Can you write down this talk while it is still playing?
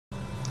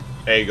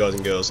Hey guys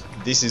and girls,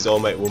 this is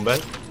old mate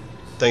Wombat.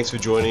 Thanks for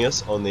joining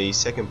us on the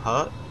second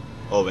part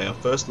of our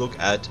first look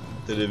at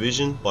The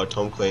Division by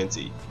Tom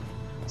Clancy.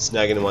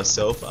 Snaggon and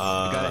myself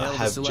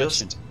have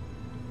just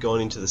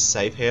gone into the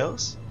safe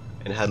house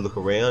and had a look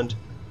around.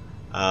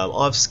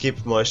 I've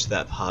skipped most of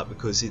that part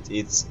because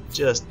it's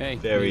just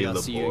very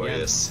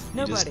laborious.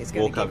 You just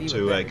walk up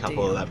to a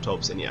couple of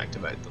laptops and you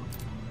activate them.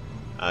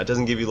 It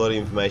doesn't give you a lot of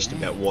information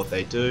about what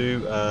they do.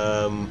 Good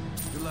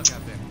luck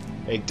out there.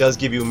 It does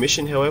give you a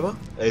mission, however,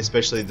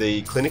 especially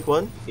the clinic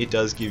one. It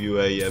does give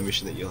you a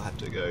mission that you'll have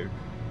to go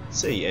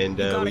see, and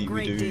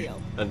we do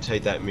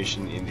undertake that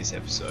mission in this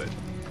episode.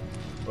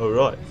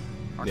 Alright,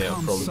 now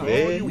from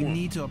there,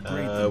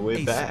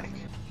 we're back.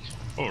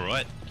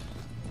 Alright.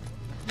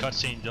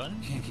 Cutscene done.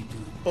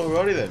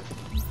 Alrighty then.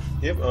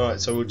 Yep,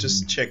 alright, so we'll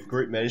just check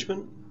group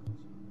management.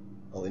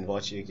 I'll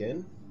invite you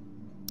again.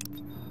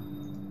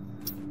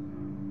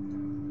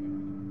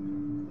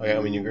 Okay,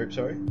 I'm in your group,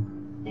 sorry.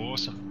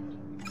 Awesome.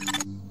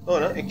 Oh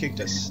no, it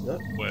kicked us. No?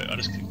 Wait, I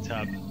just clicked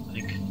tab. I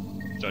think.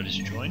 Did I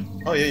just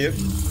join? Oh yeah, yep.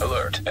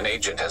 Alert, an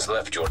agent has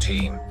left your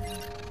team.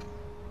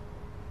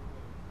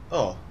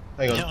 Oh,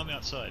 hang on. Yeah, I'm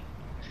outside.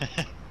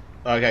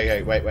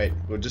 Okay, wait.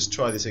 We'll just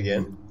try this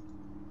again.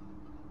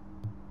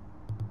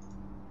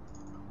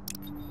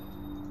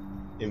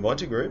 Invite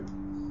to group.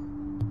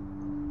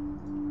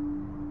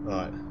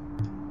 Alright.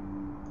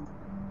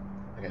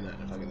 Okay, no,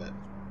 fuck that.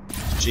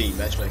 G,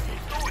 matchmaking.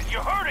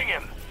 You're hurting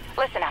him!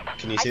 Listen up.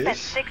 Can you see I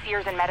this? spent 6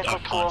 years in medical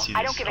school.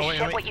 I don't give a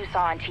shit what you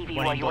saw on TV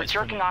while you were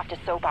jerking off to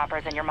soap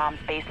operas in your mom's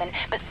basement,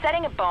 but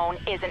setting a bone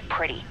isn't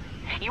pretty.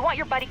 You want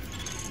your buddy...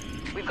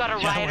 We've got a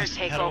rioter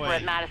takeover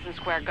at Madison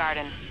Square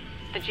Garden.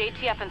 The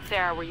JTF and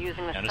Sarah were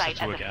using the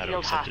site as a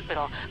field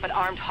hospital, but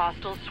armed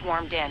hostiles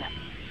swarmed in.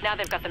 Now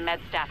they've got the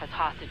med staff as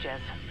hostages.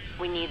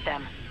 We need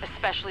them,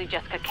 especially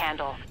Jessica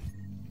Candle.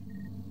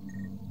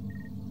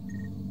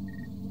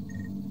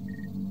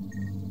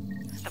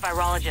 The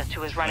virologist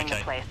who is running the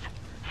place.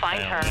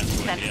 Find her,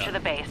 send her to the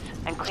base,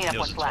 and clean up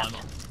what's left.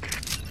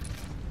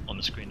 On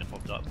the screen that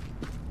popped up.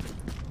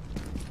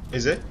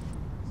 Is it?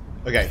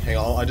 Okay, hang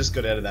on, I just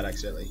got out of that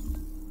accidentally.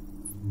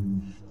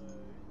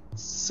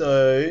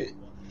 So,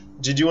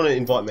 did you want to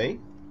invite me?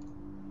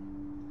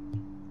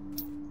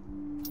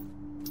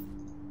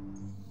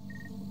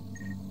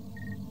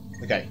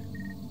 Okay.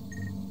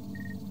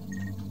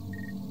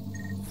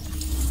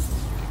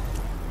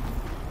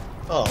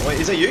 Oh, wait,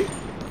 is that you?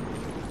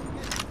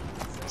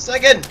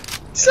 Snaggon!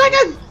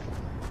 Snaggon!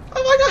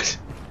 Oh my god!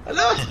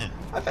 Hello!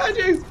 I found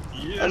you!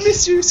 Yes. I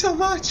miss you so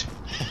much!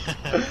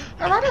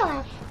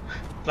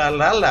 La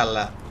la la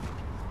la.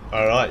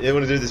 Alright, you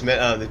want to do this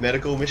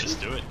medical mission? Let's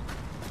do it.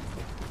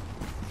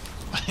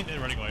 I think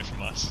they're running away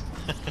from us.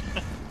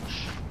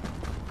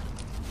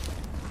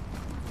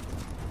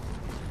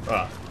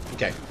 Alright,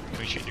 okay. Can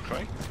we shoot the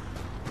crow?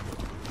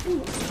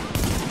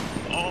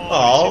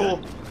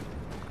 Oh!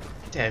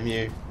 Damn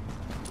you.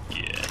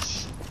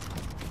 Yes.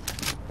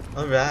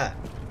 Alright.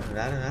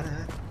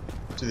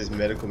 Do this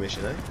medical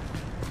mission, eh?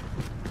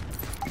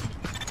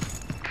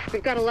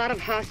 We've got a lot of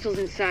hostiles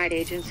inside,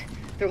 agents.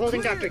 They're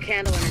holding Dr.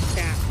 Candle and her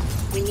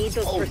staff. We need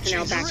those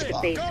personnel back to the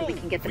base so we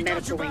can get the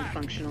medical wing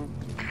functional.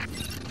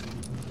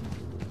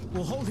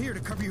 We'll hold here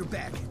to cover your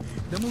back.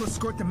 Then we'll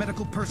escort the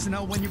medical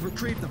personnel when you've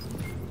retrieved them.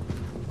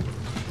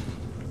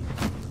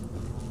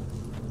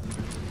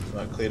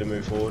 Right, clear to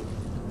move forward.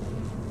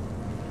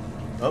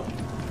 Oh,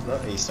 no,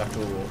 he's stuck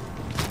to a wall.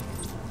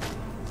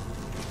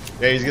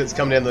 Yeah, he's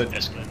coming down the...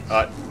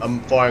 Alright,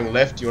 I'm firing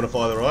left. You want to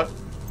fire the right?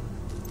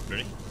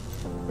 Ready?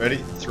 Ready?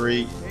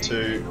 3,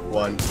 2,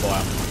 1,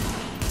 fire.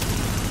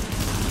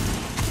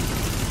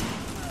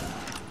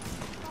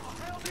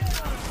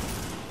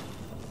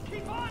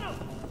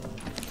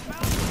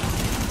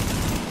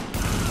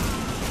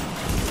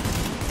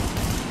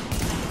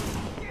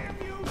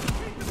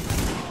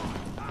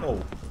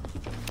 Oh.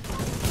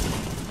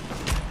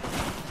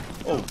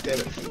 Oh, damn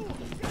it.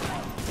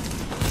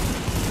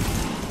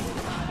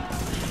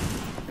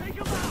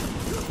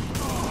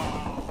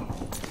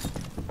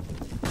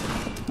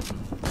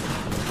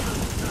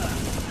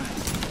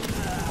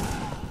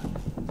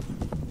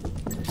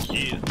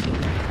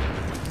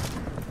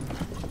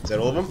 Is that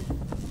all of them?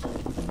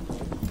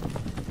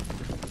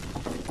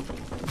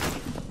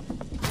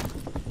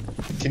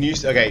 Can you...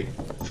 Okay,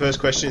 first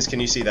question is, can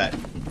you see that?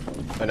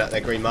 Oh, no,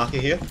 that green marker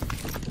here?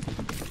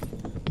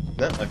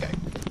 No? Okay.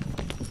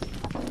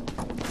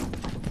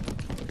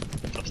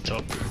 Up the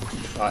top.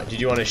 Alright, did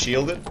you want to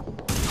shield it?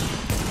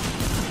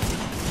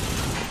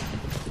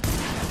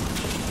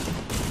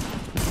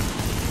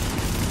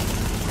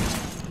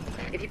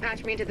 If you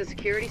patch me into the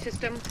security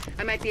system,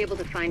 I might be able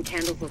to find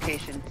Candle's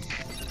location.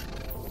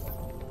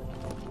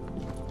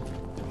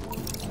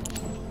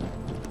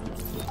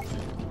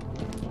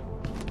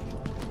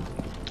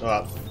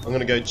 Alright, I'm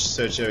gonna go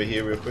search over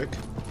here real quick.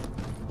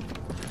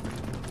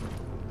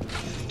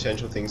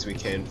 Potential things we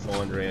can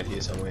find around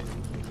here somewhere.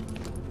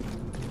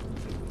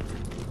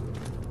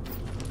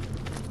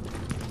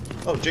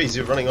 Oh geez,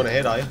 you're running on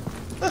ahead, are you?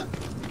 Huh.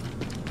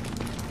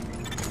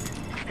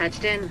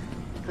 Patched in.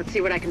 Let's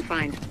see what I can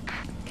find.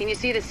 Can you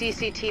see the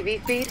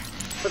CCTV feed?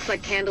 Looks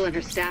like Candle and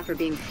her staff are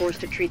being forced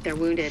to treat their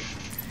wounded.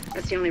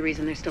 That's the only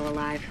reason they're still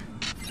alive.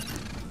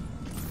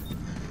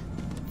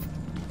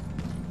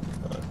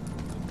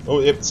 Oh,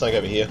 yep, something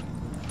over here.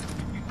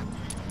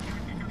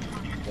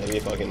 Maybe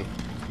if I can...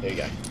 There you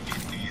go.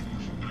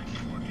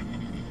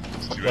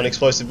 One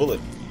explosive bullet.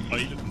 Are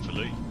you looking for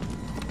loot?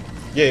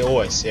 Yeah,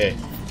 always, yeah.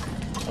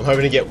 I'm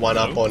hoping to get one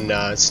up on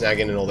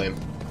Snaggon and all them.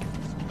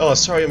 Oh,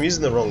 sorry, I'm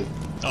using the wrong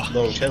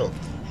channel.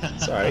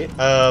 Sorry.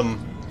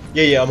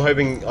 Yeah, I'm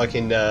hoping I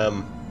can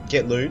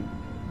get loot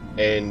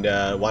and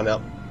one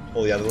up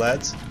all the other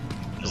lads.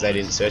 Because they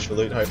didn't search for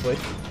loot, hopefully.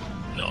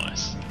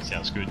 Nice.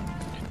 Sounds good.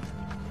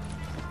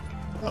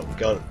 Oh,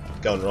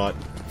 going right.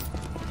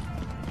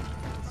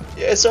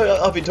 Yeah, so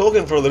I've been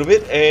talking for a little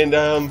bit, and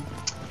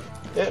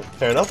yeah,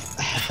 fair enough.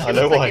 I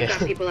know why. You've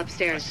got people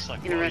upstairs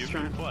in a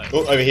restaurant.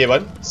 Oh, over here,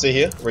 bud. See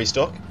here,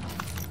 restock.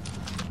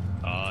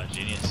 Ah,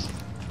 genius.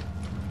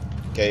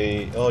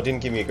 Okay. Oh, it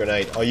didn't give me a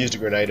grenade. I used a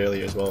grenade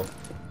earlier as well.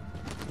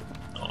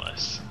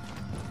 Nice.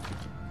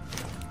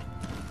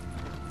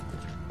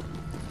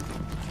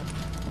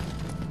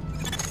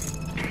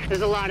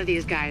 There's a lot of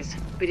these guys,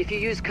 but if you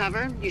use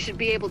cover, you should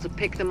be able to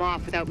pick them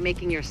off without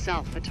making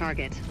yourself a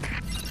target.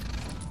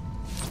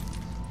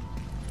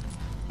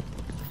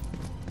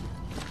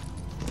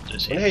 I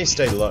wonder how you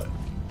stay low.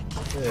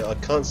 Yeah, I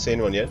can't see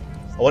anyone yet.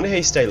 I wonder how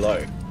you stay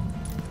low.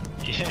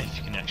 Yeah, if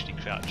you can actually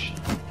crouch.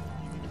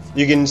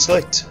 You can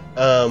select,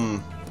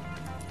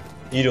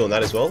 you doing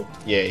that as well?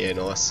 Yeah,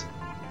 nice.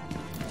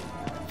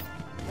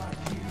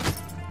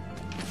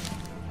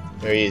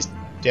 There he is,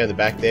 down the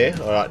back there.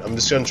 Alright, I'm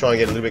just going to try and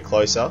get a little bit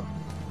closer.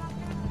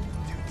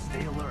 Dude,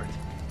 stay alert.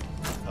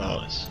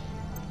 Nice.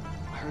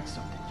 I heard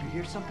something. You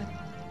hear something?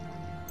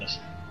 I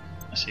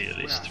see at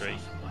least 3.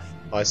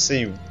 I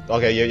see.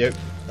 Okay, yep.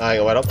 Hang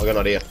on, wait up. I got an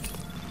idea.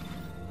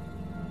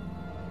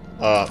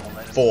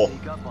 4.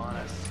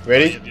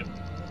 Ready? Yep.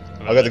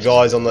 I got the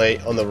guys on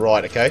the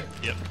right. Okay.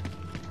 Yep.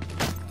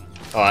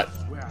 All right.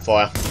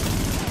 Fire.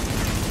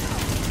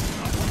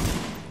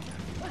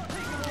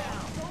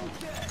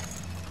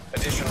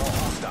 Additional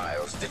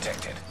hostiles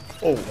detected.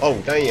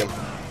 Oh, damn.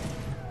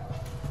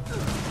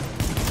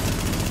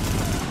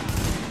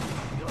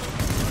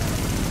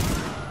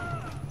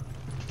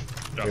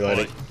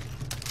 Reloading.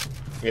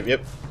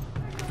 Yep.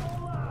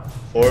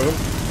 4 of them.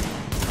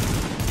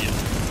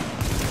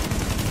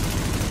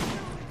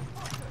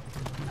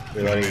 Yep.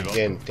 Reloading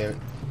again, damn it.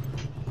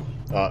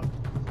 Alright.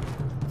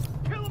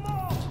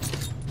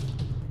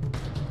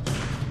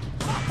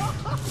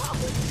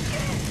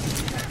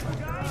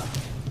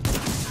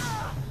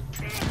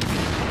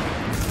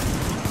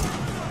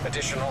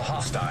 Additional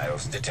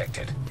hostiles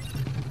detected.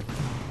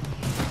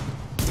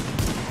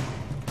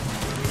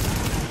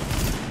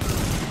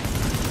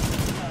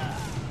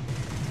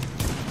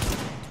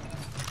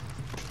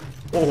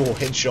 Oh,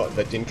 headshot,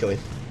 but didn't kill him.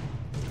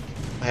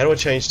 How do I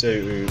change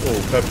to...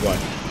 Oh, purple guy.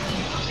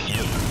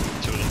 Yep.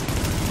 2 of them.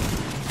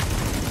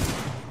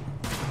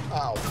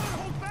 Ow.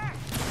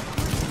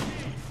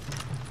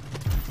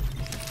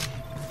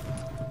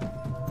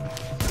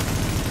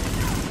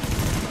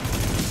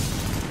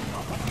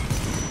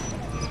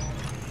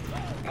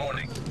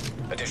 Warning.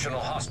 Additional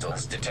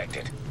hostiles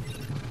detected.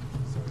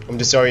 I'm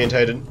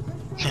disorientated.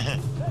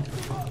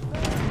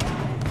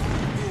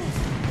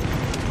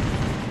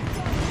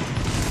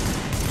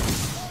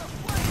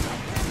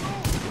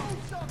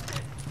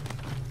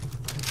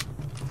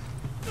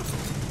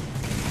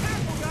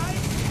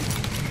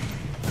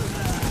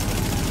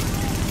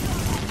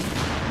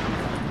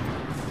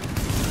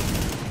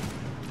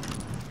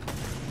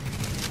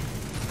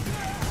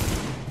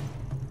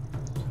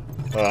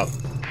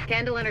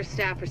 Candle and her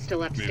staff are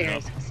still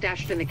upstairs,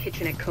 stashed in the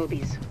kitchen at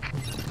Kobe's.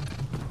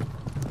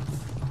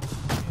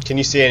 Can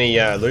you see any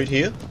loot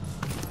here?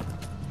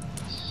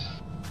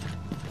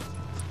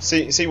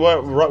 See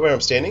right where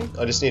I'm standing?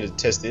 I just need to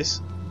test this.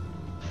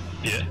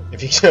 Yeah.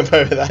 If you jump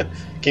over that,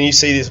 can you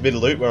see this bit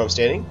of loot where I'm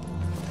standing?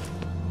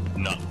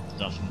 No,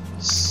 nothing.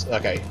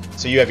 Okay,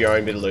 so you have your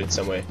own bit of loot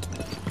somewhere. Wait.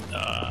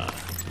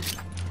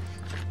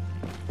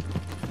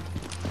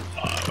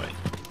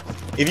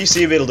 If you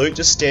see a bit of loot,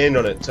 just stand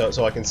on it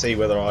so I can see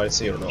whether I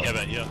see it or not. How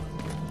about you?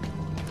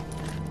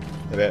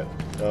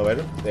 Oh, wait.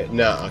 There.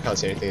 No, I can't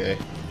see anything there.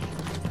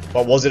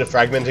 What, was it a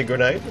fragmented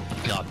grenade?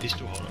 No,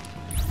 pistol holder.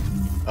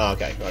 Oh,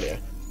 okay, right here.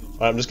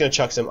 Alright, I'm just going to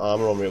chuck some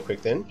armor on real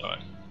quick then. Alright.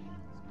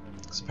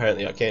 Because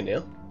apparently I can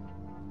now.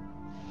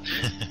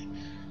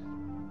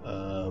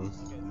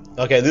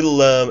 Okay, little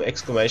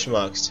exclamation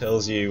marks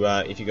tells you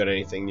if you got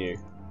anything new.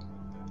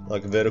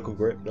 Like a vertical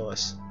grip,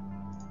 nice.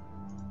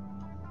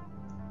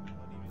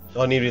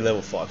 I need to be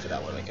level 5 for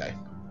that one, okay.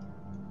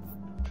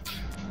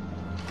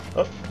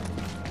 Oh,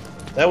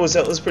 that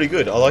was pretty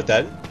good. I like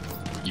that.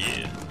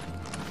 Yeah.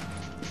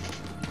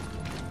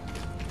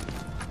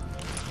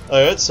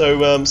 Alright,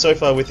 so so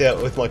far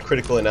with my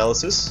critical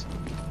analysis,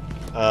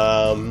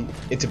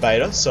 it's a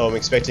beta, so I'm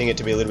expecting it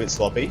to be a little bit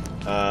sloppy.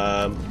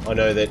 I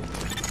know that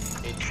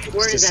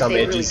Word to is that some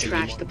they really edges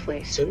trashed the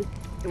place. too.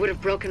 It would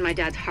have broken my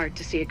dad's heart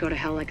to see it go to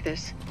hell like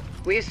this.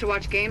 We used to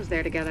watch games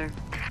there together.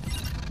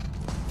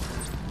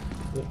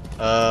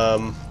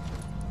 But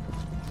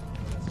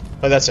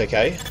that's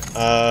okay.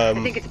 I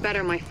think it's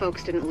better my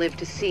folks didn't live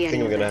to see any I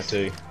think I'm gonna of have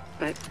this. to.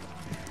 But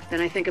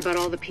then I think about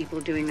all the people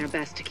doing their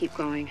best to keep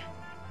going.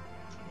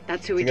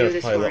 That's who we I'm do gonna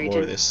this play a for, lot more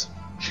of Agent. this.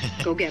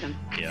 Go get him.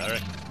 Yeah,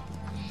 alright.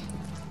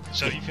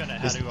 So you found out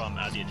how to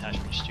add the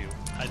attachments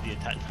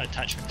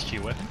to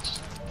your weapons?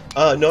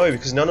 No,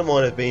 because none of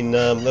mine have been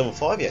level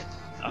 5 yet.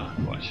 Oh,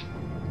 right.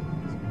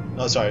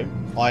 Oh, sorry.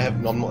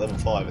 I'm not level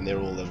 5, and they're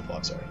all level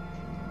 5. Sorry.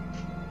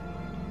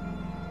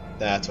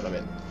 That's what I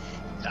meant.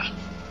 Ah.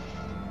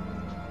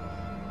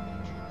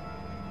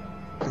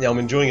 Yeah, I'm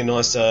enjoying a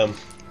nice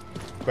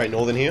Great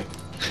Northern here.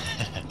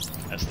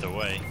 That's the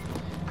way.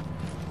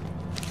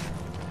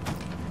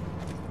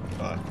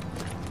 Alright.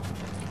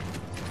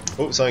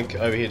 Oh, something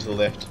over here to the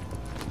left.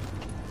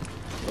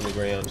 On the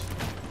ground.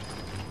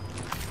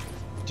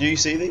 Do you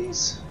see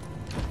these?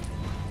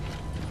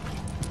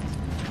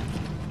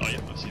 Oh yeah,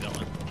 I see that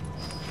one.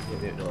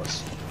 Yeah,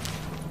 nice.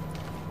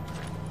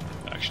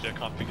 Actually, I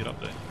can't pick it up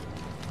there.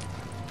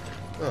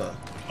 Oh.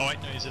 Oh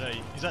wait, no, is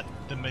that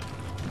the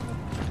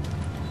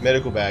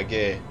Medical bag,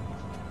 yeah.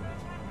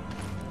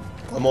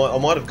 I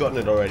might have gotten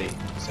it already.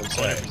 So I'm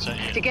sorry.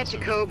 To get to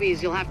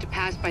Kobe's, you'll have to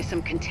pass by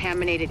some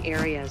contaminated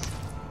areas.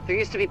 There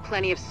used to be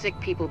plenty of sick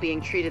people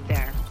being treated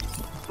there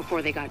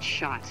before they got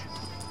shot.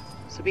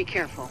 So be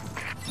careful.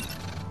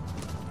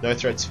 No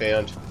threats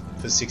found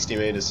for 60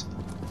 meters.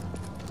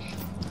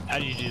 How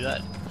do you do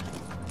that?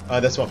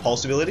 That's my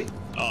pulse ability.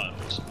 Oh,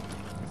 awesome.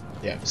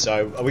 Yeah,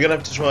 so are we gonna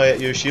have to try out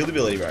your shield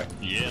ability, bro?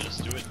 Yeah, let's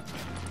do it.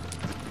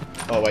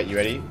 Oh wait, you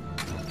ready?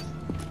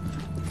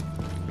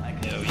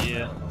 Hell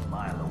yeah.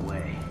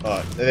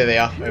 Alright, there they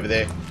are, over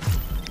there.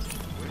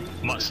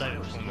 Might save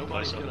it from the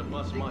closer.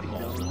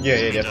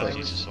 Yeah, definitely.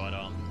 Use a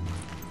sidearm.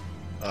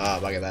 Ah,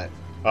 bugger that.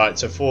 Alright,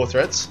 so 4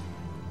 threats.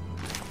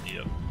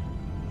 Yep.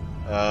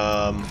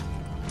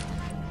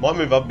 Might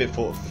move up a bit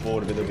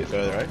forward a little bit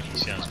further, right?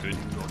 Sounds good.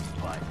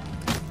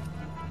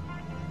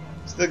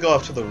 So the guy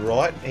off to the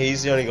right,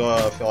 he's the only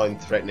guy I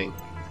find threatening.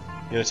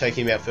 You wanna take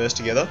him out first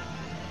together?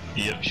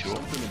 Yep, sure.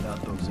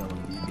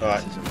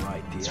 Alright.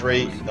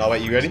 3, oh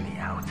wait, you ready?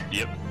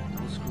 Yep.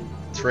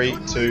 3,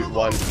 2,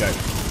 1, go.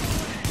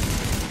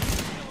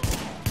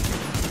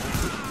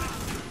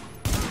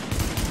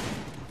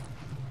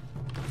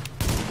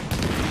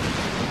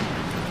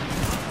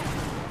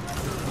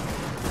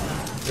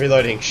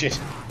 Reloading, shit.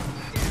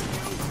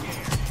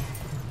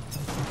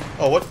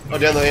 Oh, what? Oh,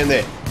 down the end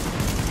there.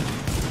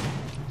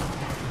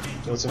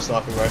 Doing some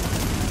sniping, bro.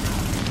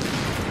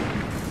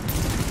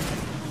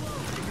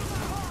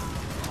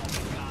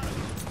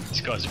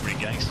 This guy's a pretty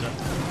gangster.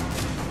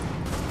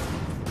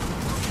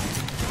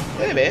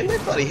 Yeah, man, they're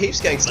bloody heaps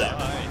gangster.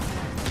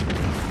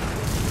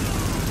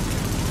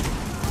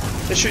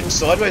 They're shooting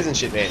sideways and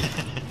shit, man.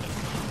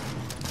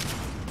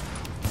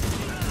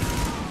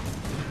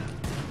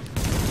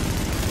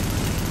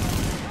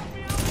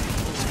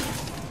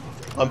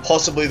 I'm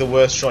possibly the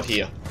worst shot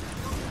here.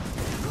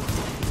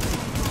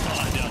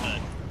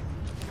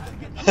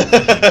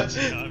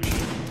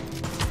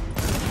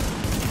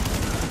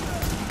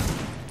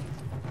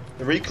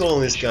 The recoil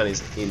on this gun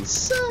is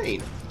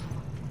insane.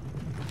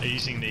 Are you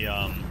using the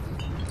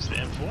is the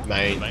M4?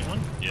 Main. The main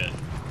one? Yeah.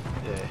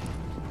 Yeah.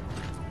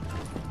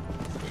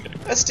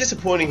 That's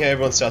disappointing how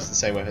everyone starts with the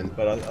same weapon,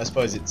 but I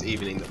suppose it's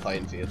evening the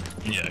playing field.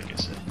 Yeah, I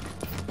guess so.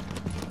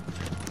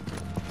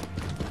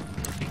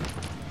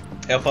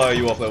 How far are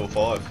you off level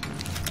 5?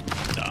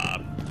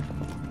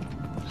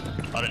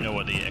 I don't know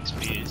what the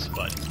XP is,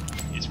 but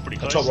it's pretty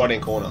close. Top right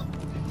hand corner.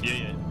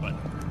 Yeah, but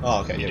oh,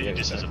 okay, yeah,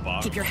 just as a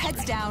bar. Keep your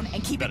heads down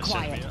and keep it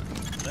quiet.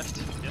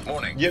 Left. Yep.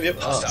 Warning. Yep.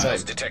 Oh,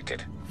 Hostiles same.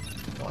 detected.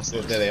 Nice,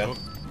 there they are.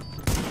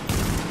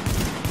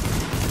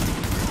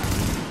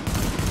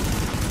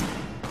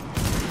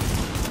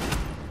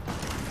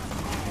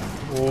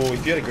 Oh,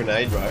 if you had a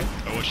grenade, bro. Oh,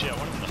 well, shit, I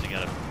wanted nothing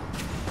out of it.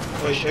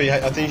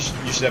 I think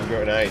you should have a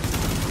grenade.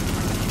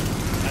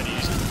 How do you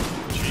use it?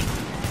 G?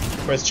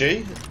 Press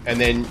G, and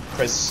then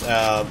press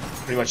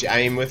pretty much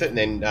aim with it, and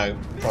then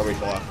primary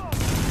fire.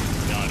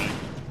 No, I don't.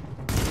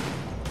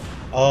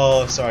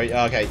 Oh, sorry.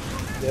 Okay,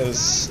 there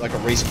was like a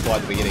resupply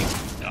at the beginning.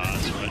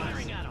 That's right.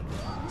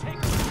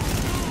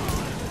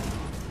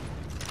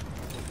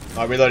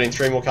 Alright, reloading.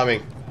 3 more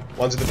coming.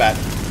 One's with the bat.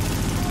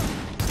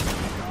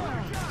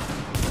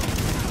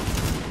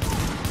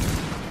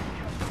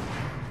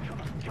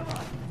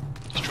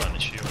 Just trying to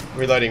shield.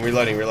 Reloading.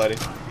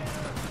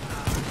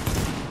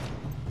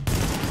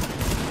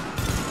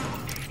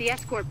 The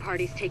escort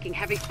party's taking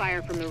heavy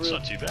fire from the roof. It's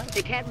not too bad.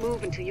 They can't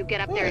move until you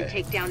get up there and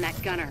take down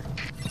that gunner.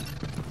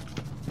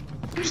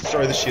 Just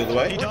throw the shield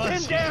away. He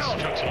does. Down.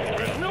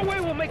 There's no way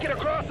we'll make it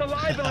across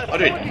alive unless I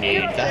didn't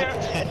need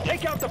that.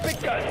 Take out the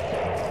big guns.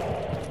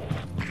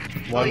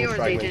 One yours,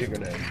 fragmented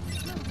Agent. grenade.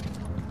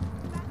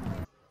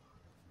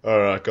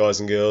 Alright, guys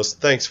and girls,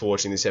 thanks for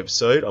watching this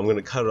episode. I'm going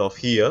to cut it off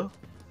here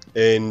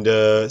and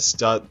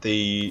start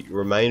the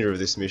remainder of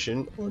this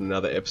mission on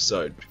another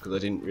episode because I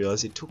didn't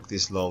realise it took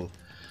this long.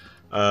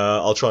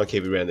 I'll try and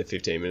keep it around the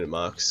 15-minute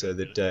mark so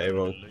that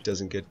everyone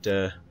doesn't get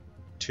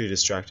too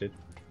distracted.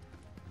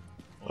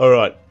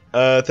 Alright,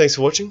 thanks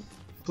for watching.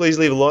 Please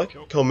leave a like,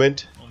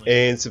 comment,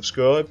 and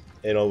subscribe,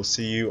 and I will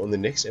see you on the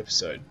next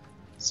episode.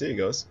 See you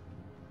guys.